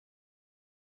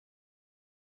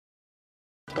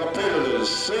Competitors,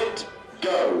 set,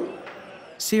 go.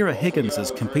 Sarah Higgins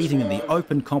is competing in the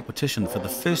Open competition for the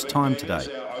first time today.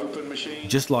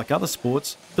 Just like other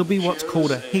sports, there'll be what's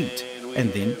called a heat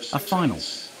and then a final.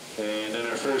 And in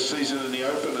her first season in the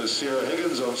Open is Sarah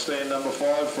Higgins on stand number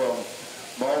 5 from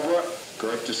Marlborough.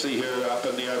 Great to see her up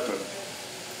in the Open.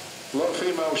 A lot of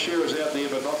female shearers out there,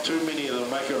 but not too many of them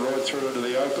make it right through into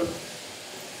the Open.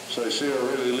 So Sarah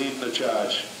really leading the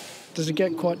charge. Does it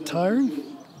get quite tiring?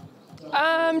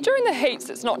 During the heats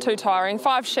it's not too tiring.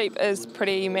 5 sheep is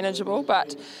pretty manageable,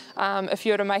 but if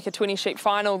you were to make a 20 sheep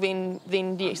final then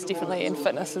yes, definitely, and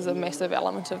fitness is a massive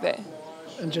element of that.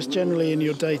 And just generally in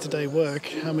your day-to-day work,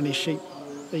 how many sheep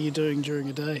are you doing during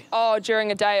a day? Oh,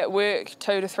 during a day at work,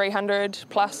 200 to 300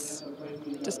 plus,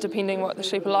 just depending what the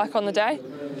sheep are like on the day.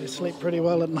 You sleep pretty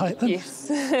well at night then? Yes,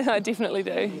 I definitely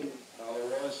do.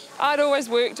 I'd always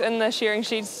worked in the shearing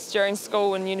sheds during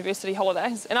school and university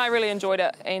holidays, and I really enjoyed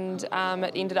it, and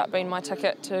it ended up being my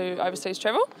ticket to overseas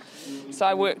travel. So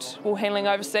I worked wool handling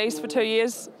overseas for 2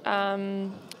 years,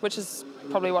 which is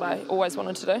probably what I always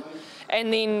wanted to do.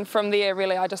 And then from there,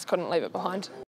 really, I just couldn't leave it behind.